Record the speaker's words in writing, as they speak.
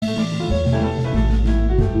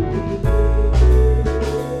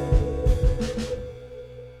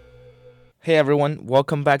Hey everyone,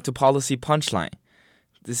 welcome back to Policy Punchline.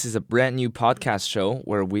 This is a brand new podcast show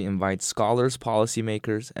where we invite scholars,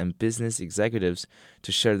 policymakers, and business executives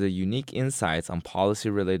to share their unique insights on policy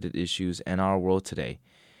related issues and our world today.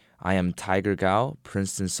 I am Tiger Gao,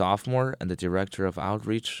 Princeton sophomore and the Director of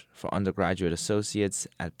Outreach for Undergraduate Associates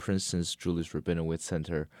at Princeton's Julius Rabinowitz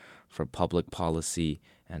Center for Public Policy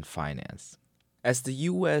and Finance. As the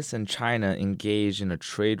U.S. and China engage in a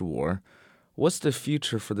trade war, what's the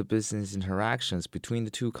future for the business interactions between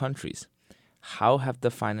the two countries? How have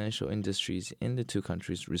the financial industries in the two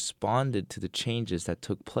countries responded to the changes that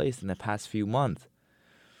took place in the past few months?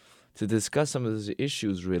 To discuss some of those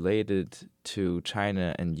issues related to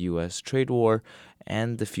China and U.S. trade war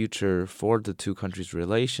and the future for the two countries'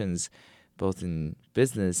 relations, both in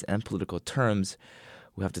business and political terms,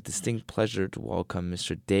 we have the distinct pleasure to welcome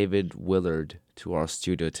Mr. David Willard to our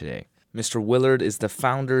studio today. Mr. Willard is the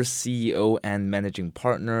founder, CEO, and managing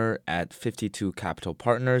partner at 52 Capital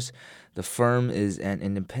Partners. The firm is an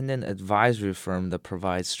independent advisory firm that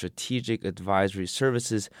provides strategic advisory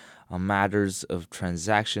services on matters of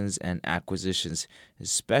transactions and acquisitions,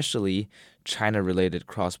 especially China-related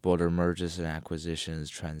cross-border mergers and acquisitions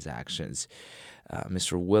transactions.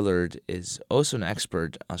 Mr. Willard is also an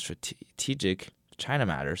expert on strategic China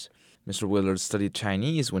matters. Mr. Willard studied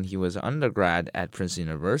Chinese when he was undergrad at Princeton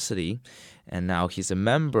University, and now he's a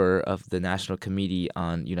member of the National Committee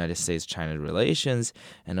on United States-China Relations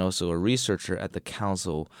and also a researcher at the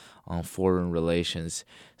Council on Foreign Relations.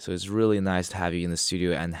 So it's really nice to have you in the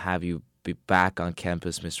studio and have you be back on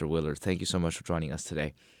campus, Mr. Willard. Thank you so much for joining us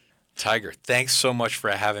today. Tiger, thanks so much for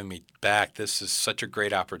having me back. This is such a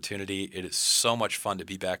great opportunity. It is so much fun to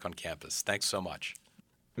be back on campus. Thanks so much.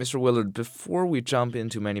 Mr. Willard, before we jump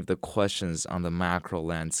into many of the questions on the macro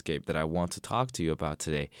landscape that I want to talk to you about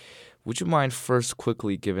today, would you mind first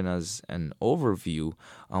quickly giving us an overview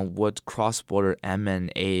on what cross-border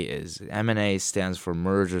M&A is? M&A stands for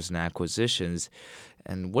mergers and acquisitions.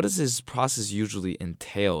 And what does this process usually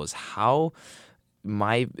entails? How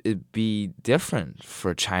might it be different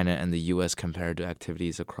for China and the U.S. compared to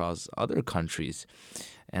activities across other countries?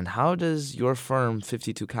 And how does your firm,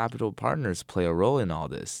 52 Capital Partners, play a role in all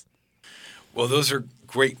this? Well, those are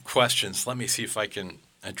great questions. Let me see if I can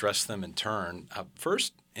address them in turn.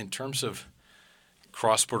 First, in terms of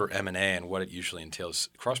cross-border M&A and what it usually entails,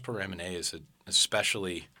 cross-border M&A is an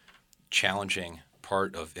especially challenging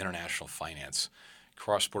part of international finance.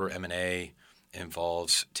 Cross-border M&A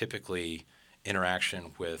involves typically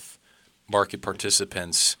interaction with market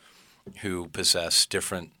participants who possess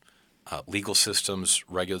different legal systems,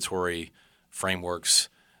 regulatory frameworks,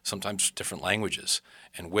 sometimes different languages.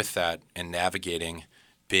 And with that, and navigating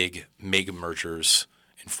big mega mergers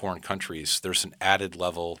in foreign countries, there's an added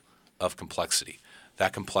level of complexity.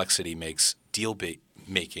 That complexity makes deal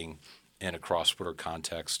making in a cross-border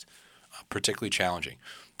context particularly challenging.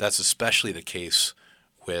 That's especially the case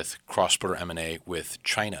with cross-border M&A with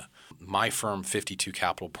China. My firm, 52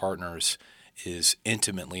 Capital Partners, is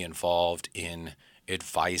intimately involved in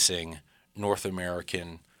advising North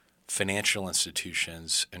American financial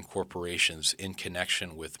institutions and corporations in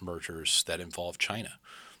connection with mergers that involve China.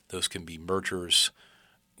 Those can be mergers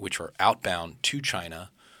which are outbound to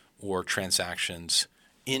China or transactions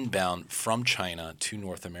inbound from China to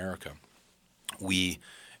North America. We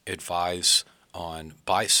advise on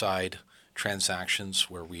buy-side transactions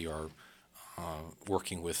where we are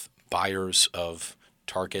working with buyers of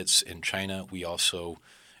targets in China. We also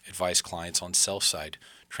advise clients on sell-side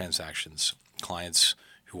transactions, clients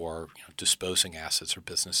who are disposing assets or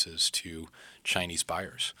businesses to Chinese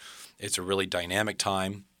buyers. It's a really dynamic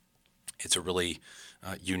time. It's a really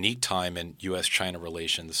unique time in U.S.-China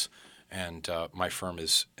relations, and my firm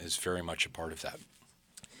is very much a part of that.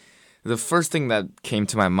 The first thing that came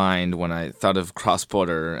to my mind when I thought of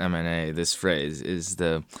cross-border M&A, this phrase, is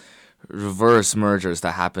the reverse mergers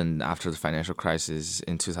that happened after the financial crisis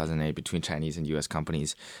in 2008 between Chinese and U.S.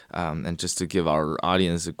 companies. And just to give our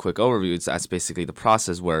audience a quick overview, that's basically the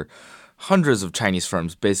process where hundreds of Chinese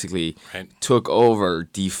firms basically took over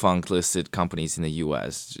defunct listed companies in the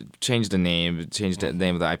U.S., changed the name of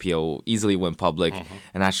the IPO, easily went public,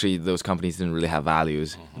 and actually those companies didn't really have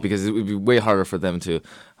values because it would be way harder for them to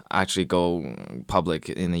actually go public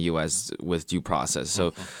in the U.S. with due process.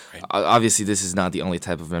 So obviously this is not the only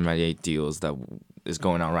type of M&A deals that is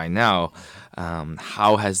going on right now.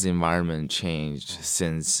 How has the environment changed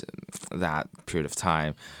since that period of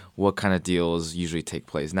time? What kind of deals usually take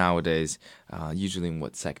place nowadays? Usually in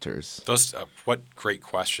what sectors? Those what great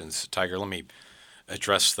questions, Tiger. Let me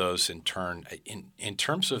address those in turn. In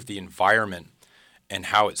terms of the environment and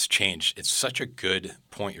how it's changed, it's such a good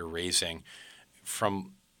point you're raising.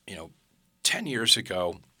 From 10 years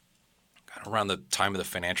ago, kind of around the time of the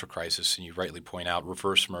financial crisis, and you rightly point out,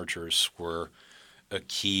 reverse mergers were a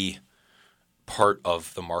key part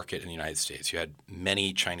of the market in the United States. You had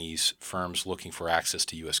many Chinese firms looking for access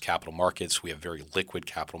to U.S. capital markets. We have very liquid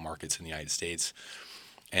capital markets in the United States,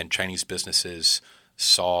 and Chinese businesses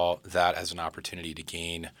saw that as an opportunity to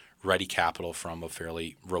gain ready capital from a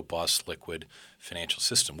fairly robust, liquid financial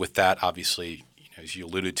system. With that, obviously, as you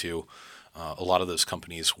alluded to, a lot of those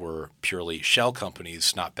companies were purely shell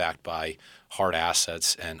companies, not backed by hard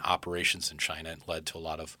assets and operations in China. It led to a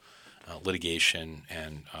lot of litigation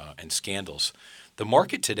and scandals. The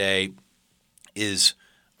market today is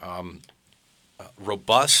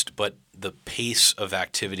robust, but the pace of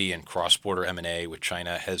activity in cross-border M&A with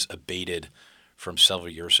China has abated from several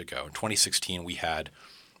years ago. In 2016, we had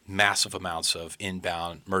massive amounts of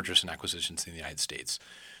inbound mergers and acquisitions in the United States.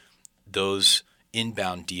 Those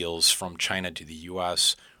inbound deals from China to the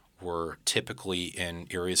U.S. were typically in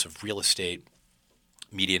areas of real estate,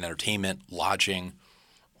 media and entertainment, lodging,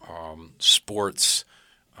 sports.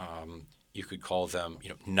 You could call them,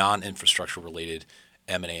 non-infrastructure related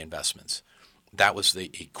M&A investments. That was a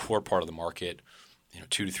core part of the market.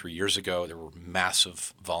 2 to 3 years ago, there were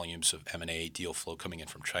massive volumes of M&A deal flow coming in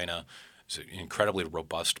from China. It's an incredibly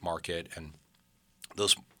robust market, and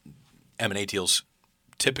those M&A deals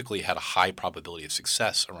typically had a high probability of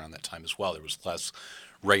success around that time as well. There was less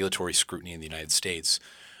regulatory scrutiny in the United States.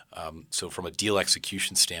 So from a deal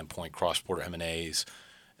execution standpoint, cross-border M&As,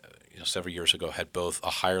 several years ago had both a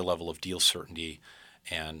higher level of deal certainty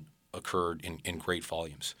and occurred in great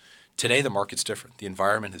volumes. Today, the market's different. The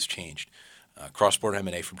environment has changed. Cross-border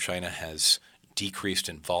M&A from China has decreased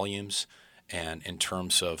in volumes and in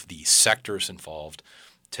terms of the sectors involved.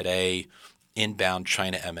 Today, inbound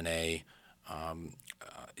China M&A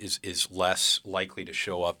is less likely to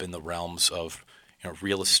show up in the realms of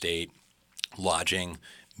real estate, lodging,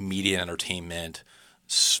 media and entertainment,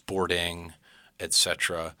 sporting,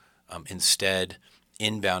 etc. Instead,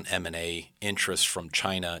 inbound M&A interest from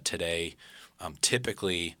China today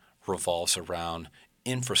typically revolves around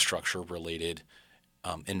infrastructure-related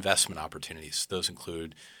investment opportunities. Those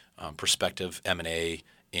include prospective M&A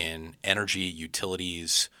in energy,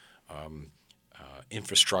 utilities,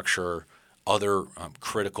 infrastructure, other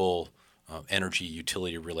critical energy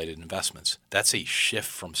utility-related investments. That's a shift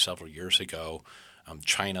from several years ago.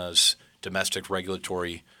 China's domestic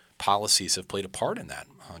regulatory policies have played a part in that.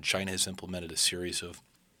 China has implemented a series of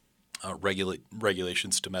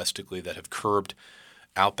regulations domestically that have curbed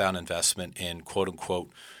outbound investment in quote-unquote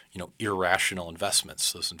irrational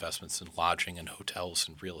investments, those investments in lodging and hotels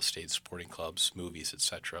and real estate, sporting clubs, movies,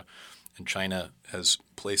 etc. And China has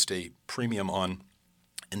placed a premium on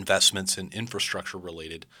investments in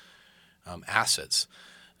infrastructure-related assets.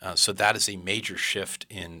 So that is a major shift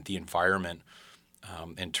in the environment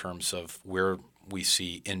in terms of where we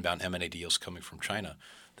see inbound M&A deals coming from China.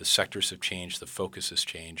 The sectors have changed, the focus has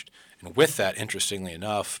changed. And with that, interestingly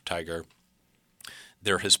enough, Tiger,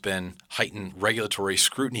 there has been heightened regulatory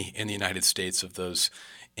scrutiny in the United States of those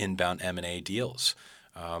inbound M&A deals.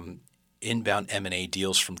 Inbound M&A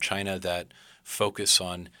deals from China that focus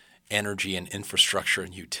on energy and infrastructure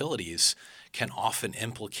and utilities can often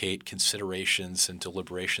implicate considerations and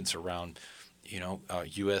deliberations around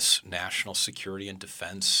U.S. national security and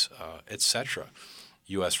defense, etc.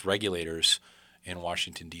 U.S. regulators in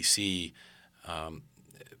Washington, D.C.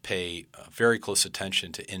 Pay very close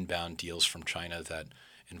attention to inbound deals from China that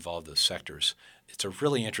involve those sectors. It's a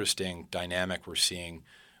really interesting dynamic we're seeing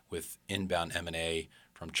with inbound M&A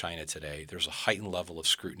from China today. There's a heightened level of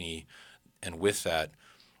scrutiny, and with that,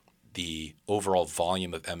 the overall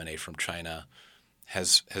volume of M&A from China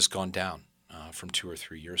has gone down from 2 or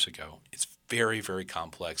 3 years ago. It's very, very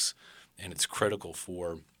complex, and it's critical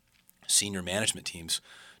for senior management teams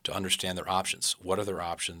to understand their options. What are their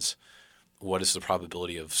options? What is the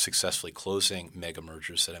probability of successfully closing mega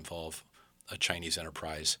mergers that involve a Chinese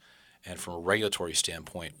enterprise? And from a regulatory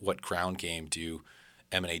standpoint, what ground game do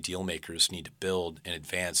M&A deal makers need to build in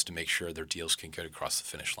advance to make sure their deals can get across the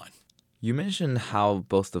finish line? You mentioned how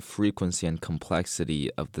both the frequency and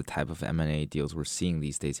complexity of the type of M&A deals we're seeing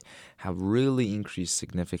these days have really increased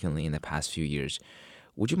significantly in the past few years.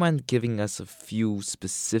 Would you mind giving us a few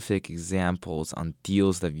specific examples on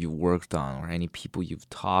deals that you've worked on or any people you've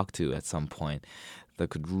talked to at some point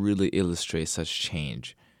that could really illustrate such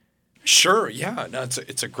change? Sure. Yeah. No,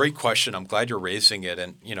 it's a great question. I'm glad you're raising it.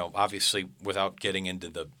 And, obviously, without getting into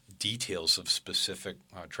the details of specific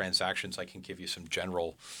transactions, I can give you some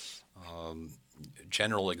general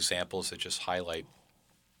examples that just highlight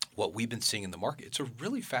what we've been seeing in the market. It's a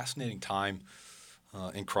really fascinating time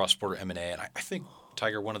in cross-border M&A, and I think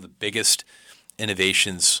Tiger, one of the biggest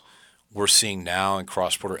innovations we're seeing now in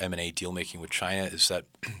cross-border M&A deal making with China is that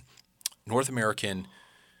North American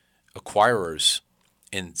acquirers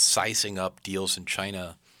in sizing up deals in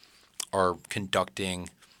China are conducting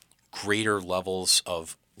greater levels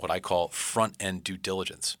of what I call front-end due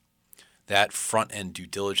diligence. That front-end due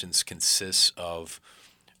diligence consists of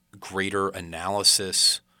greater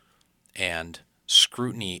analysis and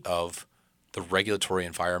scrutiny of the regulatory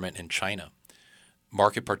environment in China.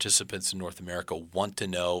 Market participants in North America want to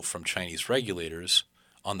know from Chinese regulators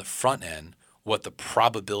on the front end what the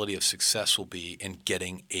probability of success will be in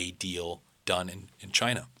getting a deal done in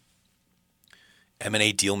China.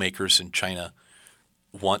 M&A deal makers in China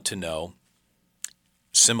want to know,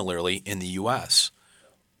 similarly in the U.S.,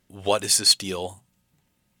 what is this deal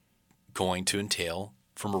going to entail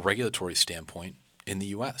from a regulatory standpoint in the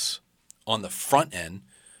U.S.? On the front end,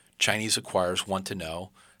 Chinese acquirers want to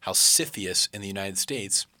know how CFIUS in the United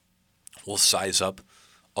States will size up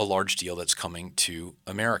a large deal that's coming to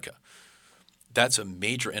America. That's a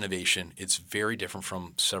major innovation. It's very different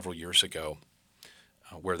from several years ago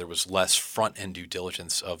where there was less front-end due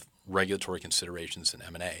diligence of regulatory considerations in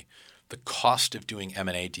M&A. The cost of doing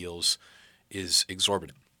M&A deals is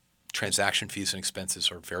exorbitant. Transaction fees and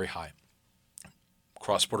expenses are very high.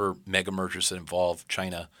 Cross-border mega mergers that involve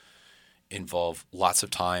China involve lots of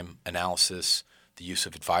time, analysis, the use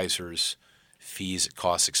of advisors, fees,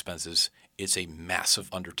 costs, expenses. It's a massive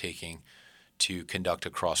undertaking to conduct a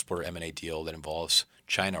cross-border M&A deal that involves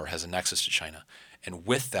China or has a nexus to China. And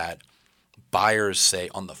with that, buyers say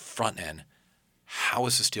on the front end, how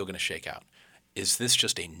is this deal going to shake out? Is this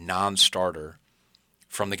just a non-starter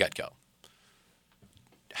from the get-go?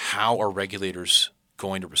 How are regulators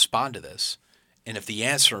going to respond to this? And if the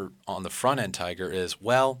answer on the front end, Tiger, is,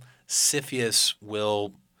 well, CFIUS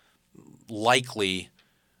will likely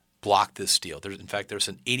block this deal. In fact, there's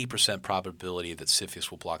an 80% probability that CFIUS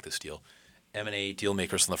will block this deal. M&A deal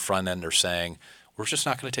makers on the front end are saying, we're just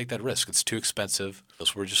not going to take that risk. It's too expensive,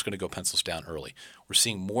 so we're just going to go pencils down early. We're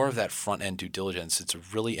seeing more of that front-end due diligence. It's a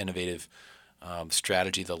really innovative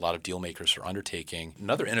strategy that a lot of deal makers are undertaking.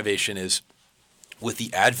 Another innovation is with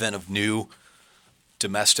the advent of new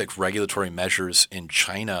domestic regulatory measures in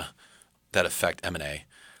China that affect M&A,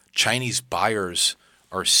 Chinese buyers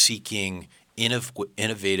are seeking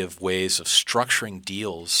innovative ways of structuring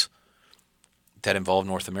deals that involve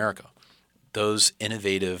North America. Those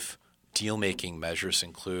innovative deal-making measures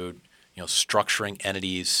include, structuring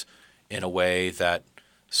entities in a way that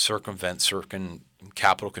circumvents certain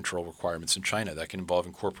capital control requirements in China. That can involve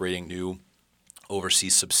incorporating new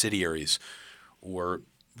overseas subsidiaries or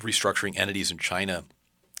restructuring entities in China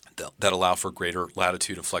that allow for greater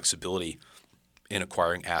latitude and flexibility in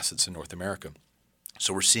acquiring assets in North America.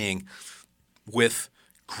 So we're seeing, with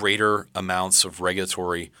greater amounts of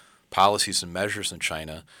regulatory policies and measures in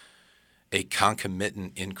China, a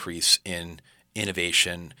concomitant increase in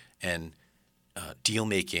innovation and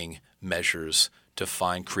deal-making measures to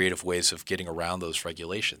find creative ways of getting around those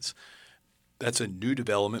regulations. That's a new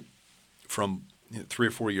development from 3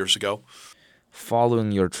 or 4 years ago.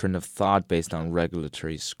 Following your train of thought based on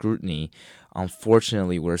regulatory scrutiny,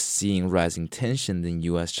 unfortunately, we're seeing rising tension in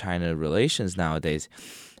U.S.-China relations nowadays.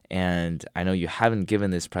 And I know you haven't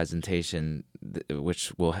given this presentation,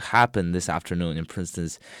 which will happen this afternoon in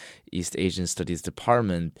Princeton's East Asian Studies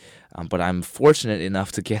Department, but I'm fortunate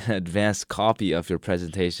enough to get an advanced copy of your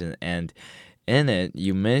presentation. And in it,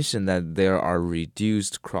 you mentioned that there are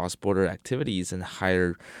reduced cross-border activities and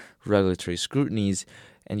higher regulatory scrutinies.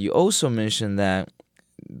 And you also mentioned that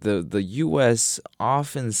the U.S.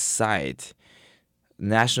 often cite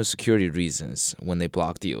national security reasons when they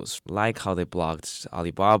block deals, like how they blocked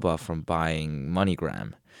Alibaba from buying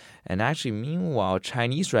MoneyGram. And actually, meanwhile,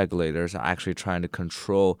 Chinese regulators are actually trying to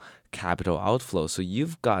control capital outflow. So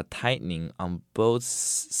you've got tightening on both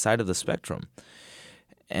sides of the spectrum.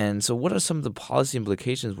 And so what are some of the policy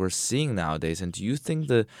implications we're seeing nowadays? And do you think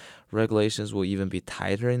the regulations will even be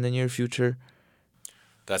tighter in the near future?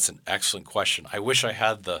 That's an excellent question. I wish I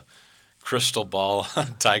had the crystal ball,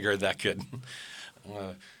 Tiger, that could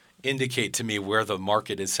indicate to me where the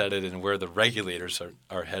market is headed and where the regulators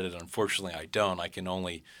are headed. Unfortunately, I don't. I can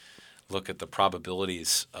only look at the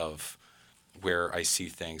probabilities of where I see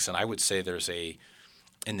things. And I would say there's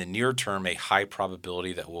in the near term, a high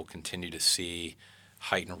probability that we'll continue to see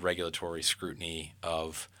heightened regulatory scrutiny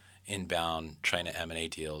of inbound China M&A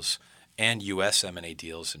deals and U.S. M&A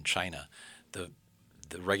deals in China.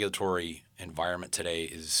 The regulatory environment today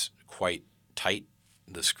is quite tight.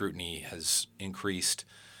 The scrutiny has increased.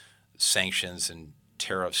 Sanctions and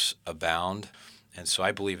tariffs abound. And so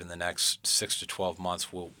I believe in the next 6 to 12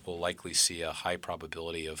 months, we'll likely see a high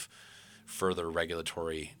probability of further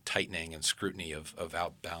regulatory tightening and scrutiny of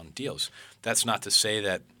outbound deals. That's not to say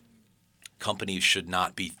that companies should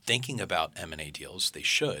not be thinking about M&A deals. They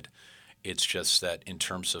should. It's just that in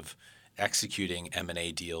terms of executing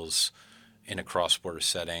M&A deals in a cross-border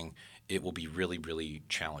setting, it will be really, really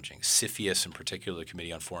challenging. CFIUS, in particular, the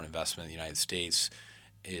Committee on Foreign Investment in the United States,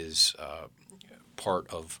 is part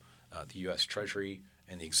of the U.S. Treasury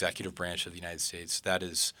and the executive branch of the United States. That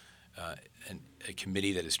is a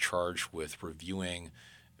committee that is charged with reviewing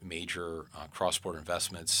major cross-border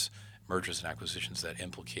investments, mergers and acquisitions that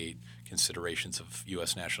implicate considerations of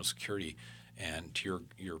U.S. national security. And to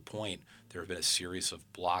your point, there have been a series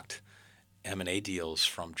of blocked M&A deals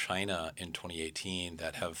from China in 2018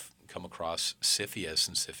 that have come across CFIUS,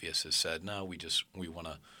 and CFIUS has said, no, we want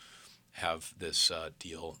to have this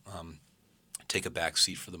deal take a back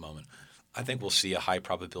seat for the moment. I think we'll see a high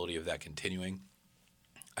probability of that continuing.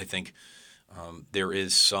 I think there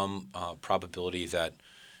is some probability that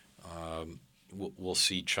we'll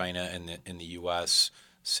see China and the U.S.,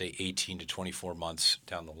 say 18 to 24 months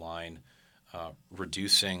down the line,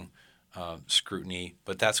 reducing scrutiny,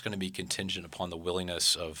 but that's going to be contingent upon the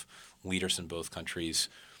willingness of leaders in both countries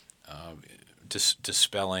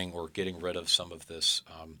dispelling or getting rid of some of this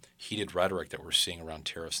heated rhetoric that we're seeing around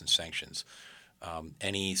tariffs and sanctions.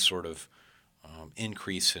 Any sort of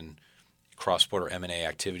increase in cross-border M&A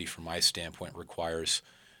activity from my standpoint requires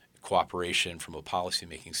cooperation from a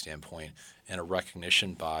policymaking standpoint and a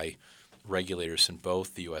recognition by regulators in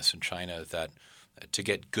both the U.S. and China that to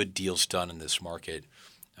get good deals done in this market,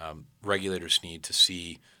 regulators need to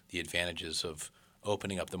see the advantages of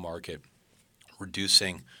opening up the market,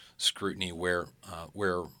 reducing scrutiny where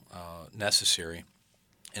necessary,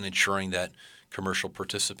 and ensuring that commercial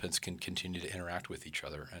participants can continue to interact with each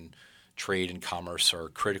other. And trade and commerce are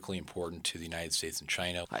critically important to the United States and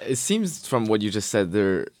China. It seems from what you just said,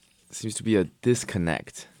 there seems to be a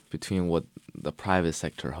disconnect between what the private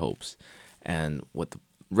sector hopes and what the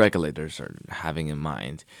regulators are having in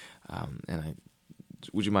mind.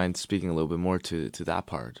 Would you mind speaking a little bit more to that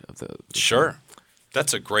part of the Sure.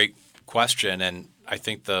 That's a great question, and I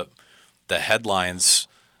think the headlines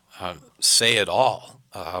say it all.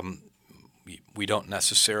 We don't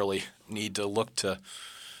necessarily need to look to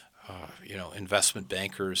investment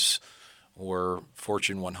bankers or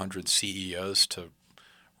Fortune 100 CEOs to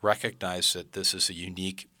recognize that this is a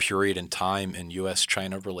unique period in time in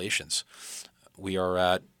U.S.-China relations. We are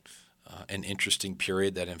at an interesting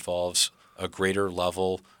period that involves a greater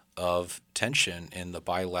level of tension in the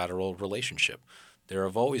bilateral relationship. There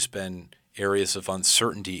have always been areas of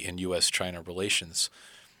uncertainty in U.S.-China relations.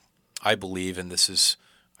 I believe, and this is,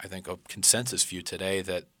 I think, a consensus view today,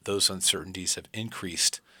 that those uncertainties have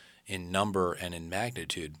increased in number and in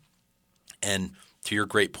magnitude. And to your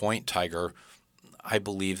great point, Tiger, I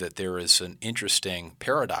believe that there is an interesting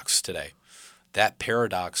paradox today. That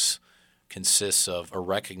paradox consists of a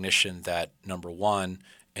recognition that, number one,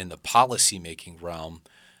 in the policymaking realm,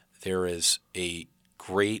 there is a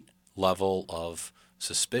great level of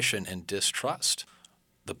suspicion and distrust.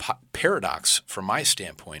 The paradox, from my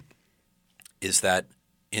standpoint, is that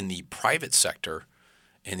in the private sector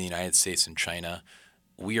in the United States and China,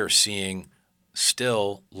 we are seeing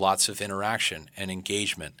still lots of interaction and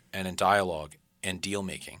engagement and in dialogue and deal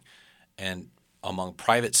making. And among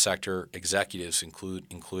private sector executives,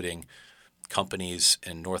 including companies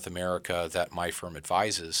in North America that my firm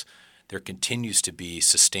advises, there continues to be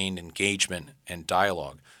sustained engagement and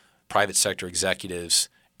dialogue. Private sector executives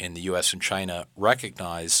in the U.S. and China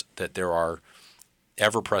recognize that there are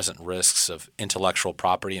ever-present risks of intellectual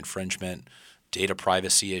property infringement, data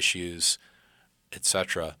privacy issues,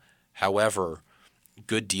 etc. However,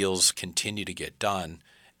 good deals continue to get done,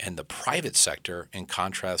 and the private sector, in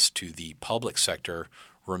contrast to the public sector,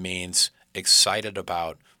 remains excited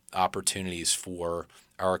about opportunities for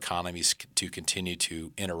our economies to continue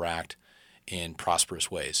to interact in prosperous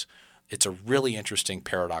ways. It's a really interesting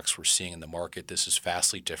paradox we're seeing in the market. This is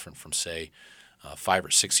vastly different from, say, 5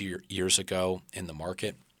 or 6 years ago in the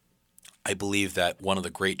market. I believe that one of the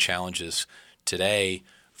great challenges today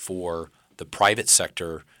for the private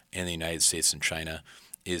sector in the United States and China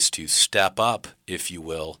is to step up, if you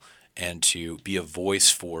will, and to be a voice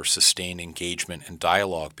for sustained engagement and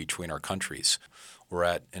dialogue between our countries. We're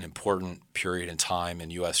at an important period in time in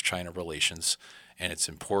U.S.-China relations, and it's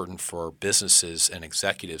important for businesses and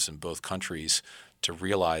executives in both countries to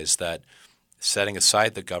realize that setting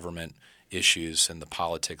aside the government issues and the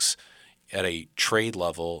politics, at a trade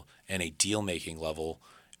level and a deal-making level,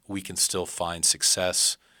 we can still find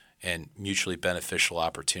success and mutually beneficial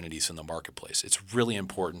opportunities in the marketplace. It's really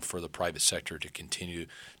important for the private sector to continue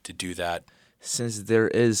to do that. Since there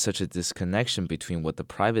is such a disconnection between what the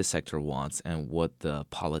private sector wants and what the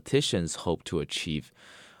politicians hope to achieve,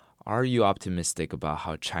 are you optimistic about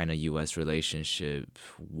how China-U.S. relationship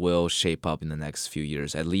will shape up in the next few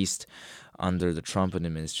years, at least under the Trump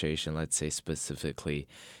administration, let's say specifically?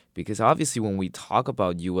 Because obviously when we talk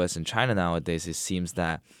about U.S. and China nowadays, it seems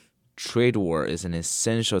that trade war is an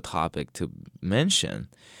essential topic to mention.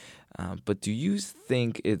 But do you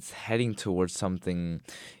think it's heading towards something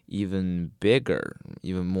even bigger,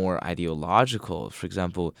 even more ideological? For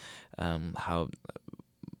example, how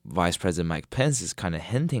Vice President Mike Pence is kind of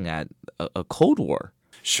hinting at a Cold War.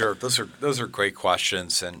 Sure, those are great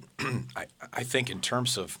questions, and I think in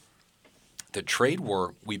terms of the trade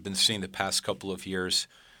war we've been seeing the past couple of years,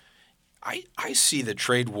 I see the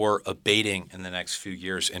trade war abating in the next few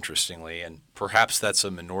years, interestingly, and perhaps that's a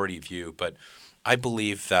minority view, but I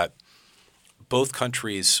believe that both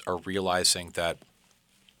countries are realizing that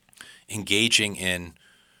engaging in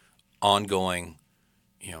ongoing,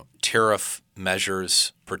 tariff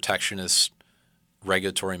measures, protectionist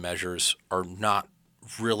regulatory measures are not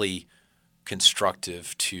really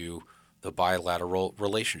constructive to the bilateral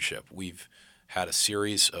relationship. We've had a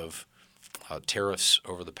series of tariffs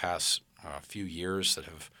over the past few years that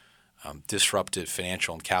have disrupted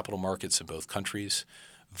financial and capital markets in both countries.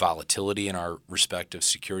 Volatility in our respective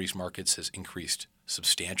securities markets has increased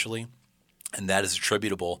substantially, and that is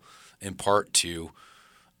attributable in part to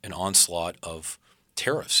an onslaught of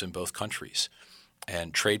tariffs in both countries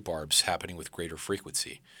and trade barbs happening with greater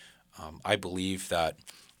frequency. I believe that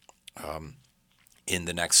in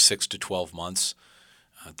the next 6 to 12 months,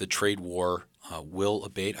 the trade war will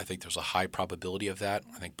abate. I think there's a high probability of that.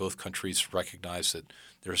 I think both countries recognize that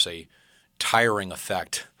there's a tiring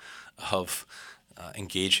effect of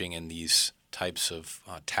engaging in these types of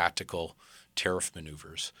tactical tariff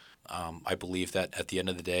maneuvers. I believe that at the end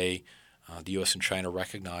of the day, the U.S. and China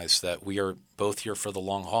recognize that we are both here for the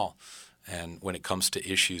long haul. And when it comes to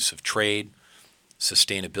issues of trade,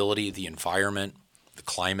 sustainability, the environment, the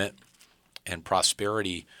climate, and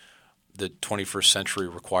prosperity, the 21st century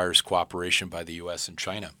requires cooperation by the U.S. and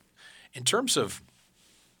China. In terms of,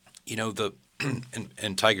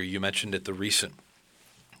 and Tiger, you mentioned it, the recent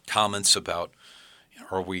comments about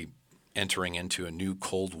are we entering into a new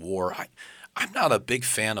Cold War? I'm not a big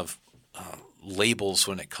fan of labels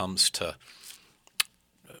when it comes to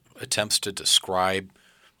attempts to describe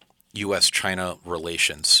U.S.-China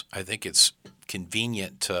relations. I think it's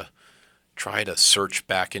convenient to try to search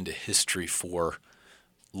back into history for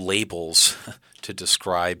labels to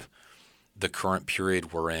describe the current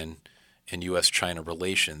period we're in U.S.-China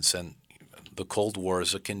relations. And the Cold War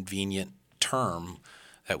is a convenient term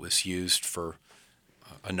that was used for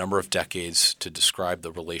a number of decades to describe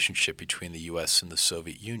the relationship between the U.S. and the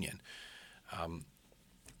Soviet Union.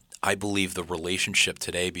 I believe the relationship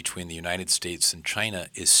today between the United States and China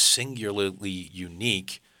is singularly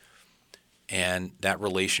unique, and that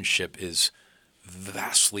relationship is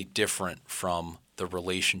vastly different from the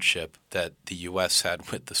relationship that the U.S.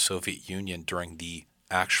 had with the Soviet Union during the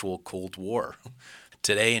actual Cold War.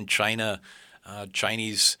 Today in China,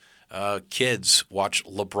 Chinese kids watch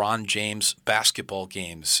LeBron James basketball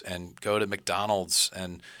games and go to McDonald's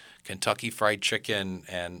and Kentucky Fried Chicken,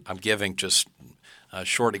 and I'm giving just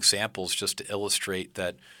short examples just to illustrate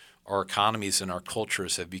that our economies and our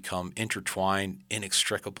cultures have become intertwined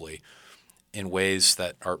inextricably in ways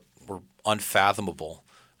that were unfathomable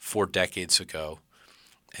 4 decades ago.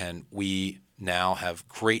 And we now have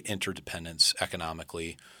great interdependence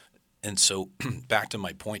economically. And so back to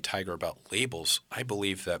my point, Tiger, about labels, I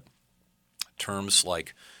believe that terms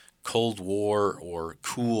like Cold War or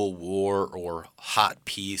Cool War or Hot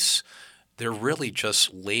Peace, they're really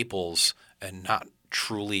just labels and not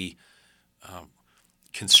truly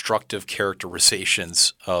constructive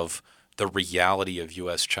characterizations of the reality of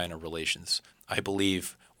U.S.-China relations. I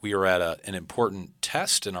believe we are at an important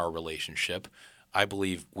test in our relationship. I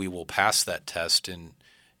believe we will pass that test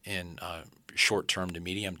in short term to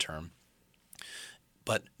medium term.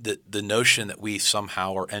 But the notion that we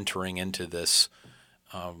somehow are entering into this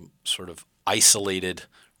sort of isolated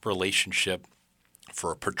relationship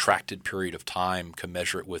for a protracted period of time,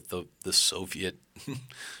 commensurate with the Soviet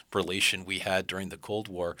relation we had during the Cold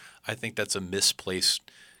War, I think that's a misplaced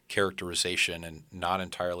characterization and not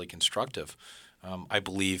entirely constructive. I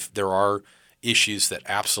believe there are issues that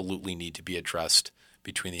absolutely need to be addressed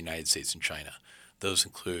between the United States and China. Those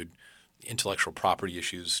include intellectual property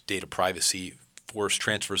issues, data privacy, forced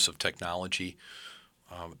transfers of technology,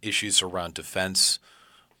 issues around defense,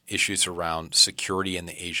 issues around security in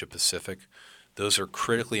the Asia Pacific. Those are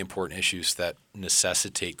critically important issues that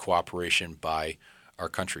necessitate cooperation by our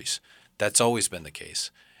countries. That's always been the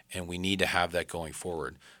case, and we need to have that going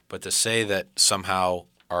forward. But to say that somehow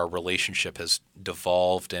our relationship has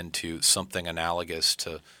devolved into something analogous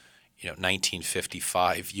to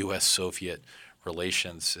 1955 U.S. Soviet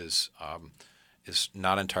relations is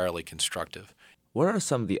not entirely constructive. What are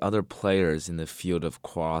some of the other players in the field of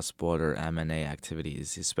cross-border M&A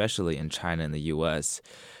activities, especially in China and the U.S.?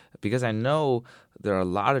 Because I know there are a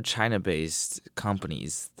lot of China-based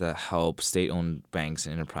companies that help state-owned banks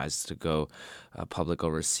and enterprises to go public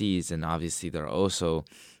overseas, and obviously there are also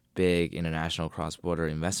big international cross-border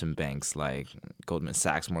investment banks like Goldman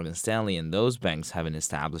Sachs, Morgan Stanley, and those banks have an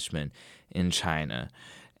establishment in China.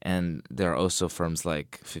 And there are also firms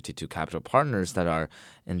like 52 Capital Partners that are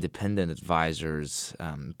independent advisors,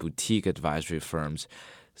 boutique advisory firms.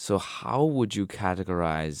 So how would you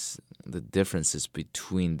categorize the differences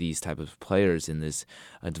between these type of players in this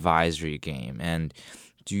advisory game? And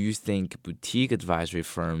do you think boutique advisory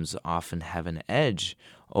firms often have an edge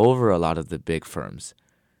over a lot of the big firms?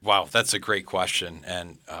 Wow, that's a great question,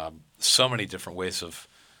 and so many different ways of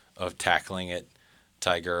tackling it,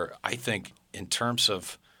 Tiger. I think in terms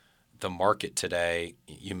of the market today,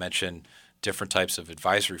 you mentioned different types of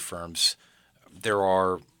advisory firms. There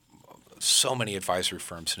are so many advisory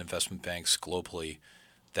firms and investment banks globally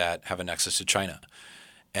that have a nexus to China.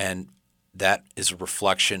 And that is a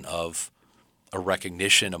reflection of a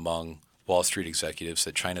recognition among Wall Street executives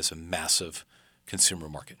that China is a massive consumer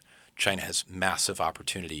market. China has massive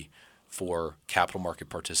opportunity for capital market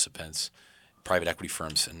participants, private equity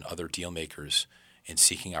firms, and other deal makers in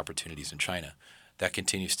seeking opportunities in China. That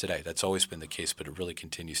continues today. That's always been the case, but it really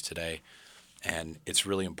continues today, and it's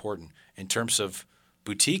really important. In terms of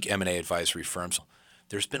boutique M&A advisory firms,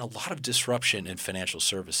 there's been a lot of disruption in financial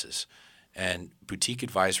services, and boutique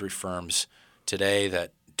advisory firms today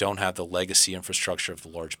that don't have the legacy infrastructure of the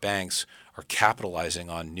large banks are capitalizing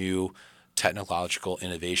on new technological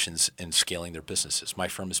innovations in scaling their businesses. My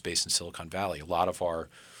firm is based in Silicon Valley. A lot of our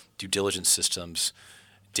due diligence systems,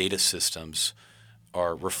 data systems,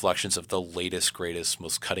 are reflections of the latest, greatest,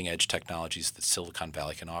 most cutting-edge technologies that Silicon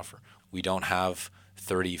Valley can offer. We don't have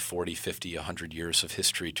 30, 40, 50, 100 years of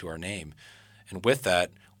history to our name. And with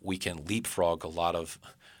that, we can leapfrog a lot of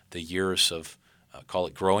the years of, call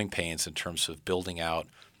it growing pains in terms of building out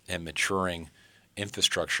and maturing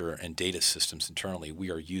infrastructure and data systems internally. We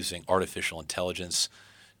are using artificial intelligence,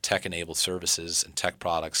 tech-enabled services, and tech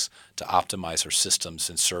products to optimize our systems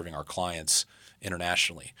and serving our clients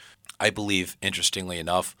internationally. I believe, interestingly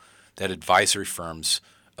enough, that advisory firms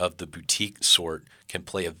of the boutique sort can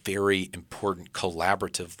play a very important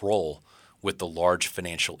collaborative role with the large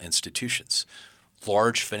financial institutions.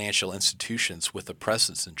 Large financial institutions with a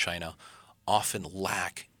presence in China often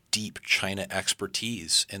lack deep China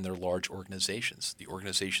expertise in their large organizations. The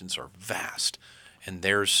organizations are vast, and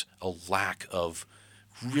there's a lack of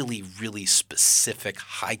really, really specific,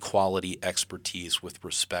 high-quality expertise with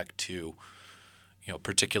respect to a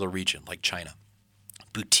particular region like China.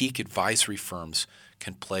 Boutique advisory firms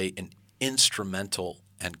can play an instrumental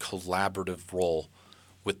and collaborative role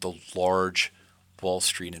with the large Wall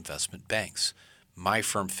Street investment banks. My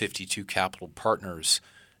firm, 52 Capital Partners,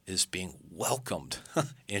 is being welcomed,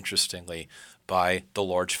 interestingly, by the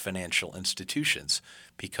large financial institutions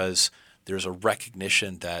because there's a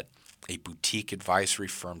recognition that a boutique advisory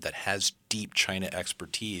firm that has deep China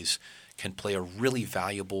expertise can play a really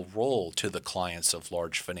valuable role to the clients of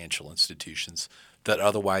large financial institutions that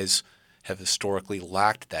otherwise have historically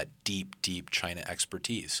lacked that deep, deep China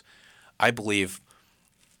expertise. I believe,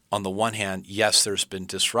 on the one hand, yes, there's been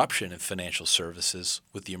disruption in financial services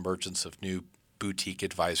with the emergence of new boutique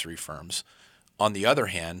advisory firms. On the other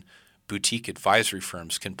hand, boutique advisory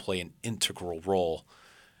firms can play an integral role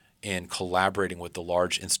in collaborating with the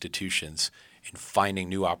large institutions in finding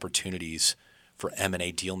new opportunities for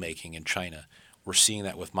M&A deal making in China. We're seeing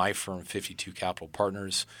that with my firm, 52 Capital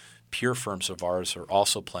Partners. Peer firms of ours are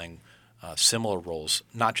also playing similar roles,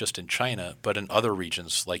 not just in China, but in other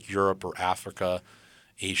regions like Europe or Africa,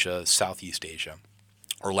 Asia, Southeast Asia,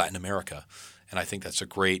 or Latin America. And I think that's a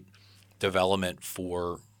great development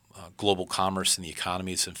for global commerce and the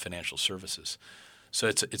economies and financial services. So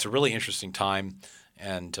it's a really interesting time.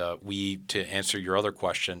 And to answer your other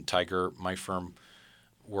question, Tiger, my firm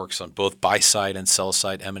works on both buy-side and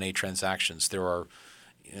sell-side M&A transactions. There are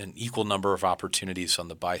an equal number of opportunities on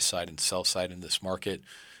the buy-side and sell-side in this market.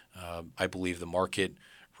 I believe the market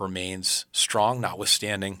remains strong,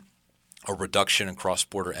 notwithstanding a reduction in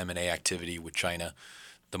cross-border M&A activity with China.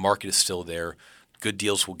 The market is still there. Good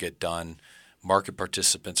deals will get done. Market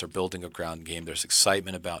participants are building a ground game. There's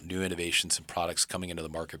excitement about new innovations and products coming into the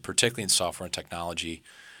market, particularly in software and technology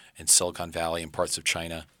in Silicon Valley and parts of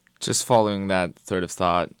China. Just following that thread of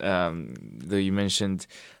thought, though you mentioned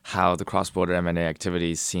how the cross-border M&A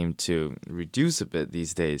activities seem to reduce a bit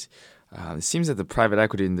these days. It seems that the private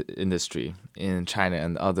equity industry in China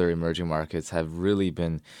and other emerging markets have really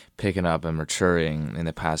been picking up and maturing in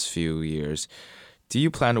the past few years. Do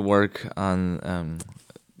you plan to work on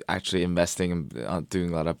actually investing and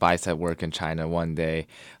doing a lot of buy-side work in China one day?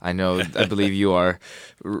 I believe you are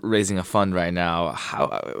raising a fund right now.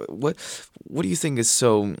 What do you think is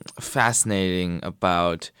so fascinating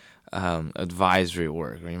about advisory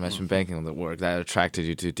work? Or you mentioned banking work that attracted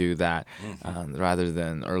you to do that, rather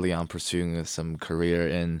than early on pursuing some career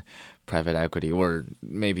in private equity, or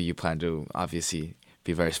maybe you plan to obviously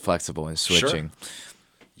be very flexible in switching. Sure.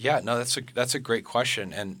 Yeah, no, that's a great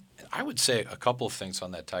question, and I would say a couple of things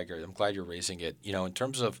on that, Tiger. I'm glad you're raising it. In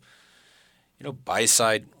terms of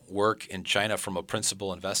buy-side work in China from a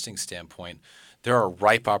principal investing standpoint, there are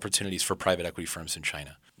ripe opportunities for private equity firms in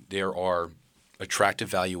China. There are attractive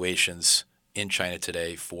valuations in China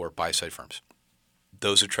today for buy-side firms.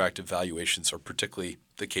 Those attractive valuations are particularly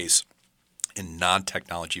the case in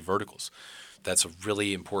non-technology verticals. That's a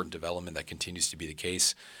really important development that continues to be the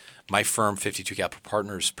case. My firm, 52 Capital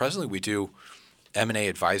Partners, presently we do M&A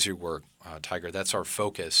advisory work, Tiger. That's our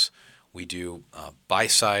focus. We do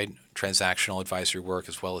buy-side transactional advisory work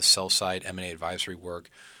as well as sell-side M&A advisory work.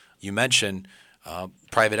 You mentioned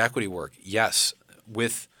private equity work. Yes,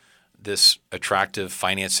 with this attractive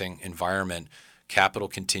financing environment, capital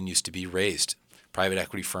continues to be raised. Private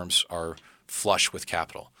equity firms are flush with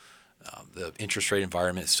capital. The interest rate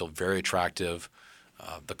environment is still very attractive.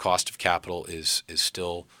 The cost of capital is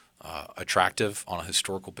still attractive on a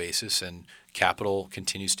historical basis, and capital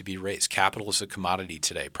continues to be raised. Capital is a commodity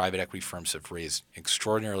today. Private equity firms have raised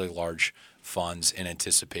extraordinarily large funds in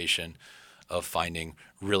anticipation of finding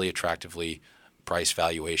really attractively priced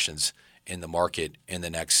valuations in the market in the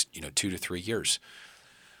next 2 to 3 years.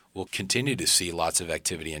 We'll continue to see lots of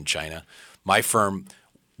activity in China. My firm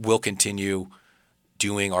will continue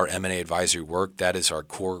doing our M&A advisory work. That is our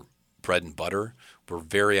core bread and butter. We're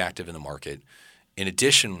very active in the market. In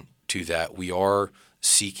addition to that, we are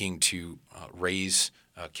seeking to raise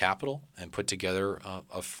capital and put together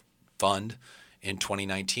a fund in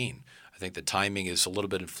 2019. I think the timing is a little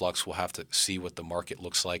bit in flux. We'll have to see what the market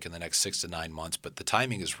looks like in the next 6 to 9 months, but the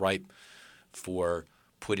timing is ripe for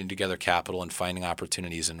putting together capital and finding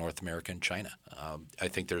opportunities in North America and China. I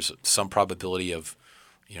think there's some probability of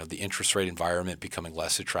the interest rate environment becoming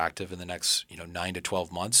less attractive in the next 9 to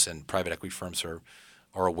 12 months, and private equity firms are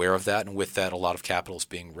aware of that. And with that, a lot of capital is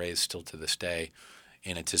being raised still to this day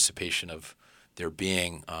in anticipation of there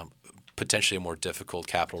being potentially a more difficult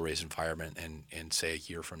capital raise environment in say,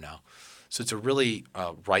 a year from now. So it's a really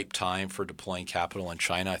ripe time for deploying capital in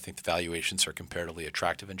China. I think the valuations are comparatively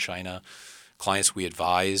attractive in China. Clients we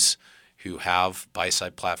advise who have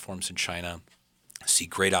buy-side platforms in China see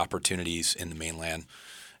great opportunities in the mainland,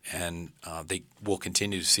 and they will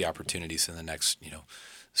continue to see opportunities in the next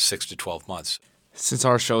 6 to 12 months. Since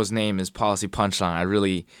our show's name is Policy Punchline, I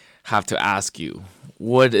really have to ask you,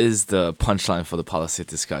 what is the punchline for the policy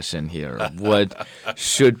discussion here? What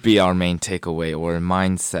should be our main takeaway or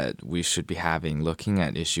mindset we should be having looking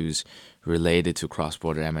at issues related to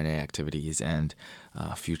cross-border M&A activities and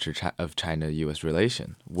future of China-U.S.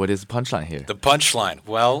 relation? What is the punchline here? The punchline.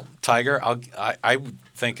 Well, Tiger, I would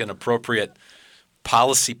think an appropriate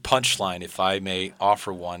policy punchline, if I may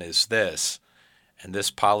offer one, is this. And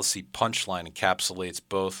this policy punchline encapsulates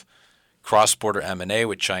both cross-border M&A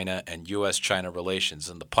with China and U.S.-China relations.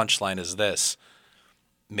 And the punchline is this: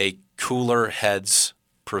 may cooler heads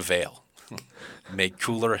prevail. May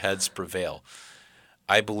cooler heads prevail.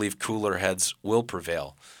 I believe cooler heads will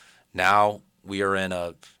prevail. Now we are in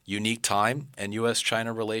a unique time in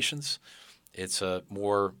U.S.-China relations. It's a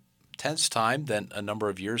more tense time than a number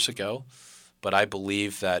of years ago, but I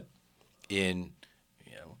believe that in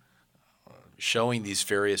showing these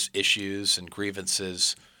various issues and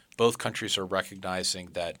grievances, both countries are recognizing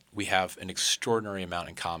that we have an extraordinary amount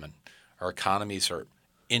in common. Our economies are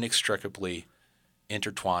inextricably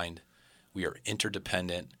intertwined. We are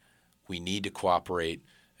interdependent. We need to cooperate,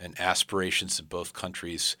 and aspirations of both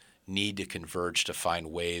countries need to converge to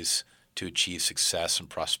find ways to achieve success and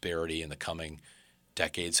prosperity in the coming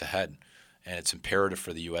decades ahead. And it's imperative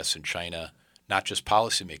for the U.S. and China, not just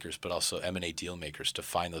policymakers, but also M&A deal makers, to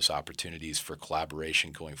find those opportunities for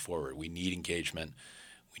collaboration going forward. We need engagement.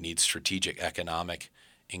 We need strategic economic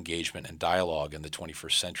engagement and dialogue in the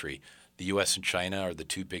 21st century. The U.S. and China are the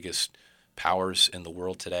two biggest powers in the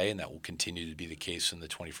world today, and that will continue to be the case in the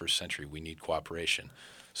 21st century. We need cooperation.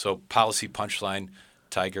 So policy punchline,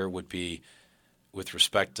 Tiger, would be with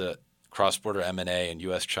respect to cross-border M&A and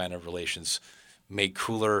U.S.-China relations, may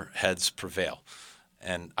cooler heads prevail.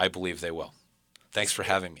 And I believe they will. Thanks for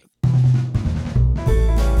having me.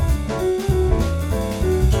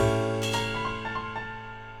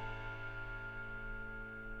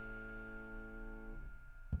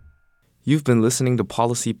 You've been listening to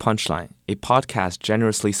Policy Punchline, a podcast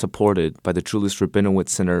generously supported by the Julius Rabinowitz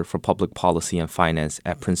Center for Public Policy and Finance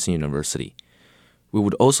at Princeton University. We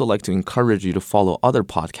would also like to encourage you to follow other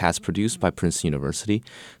podcasts produced by Princeton University,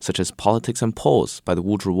 such as Politics and Polls by the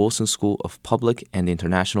Woodrow Wilson School of Public and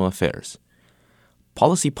International Affairs.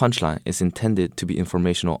 Policy Punchline is intended to be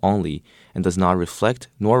informational only and does not reflect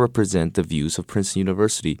nor represent the views of Princeton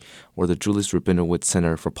University or the Julius Rabinowitz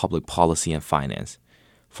Center for Public Policy and Finance.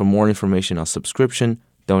 For more information on subscription,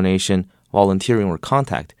 donation, volunteering, or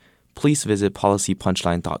contact, please visit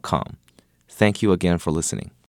policypunchline.com. Thank you again for listening.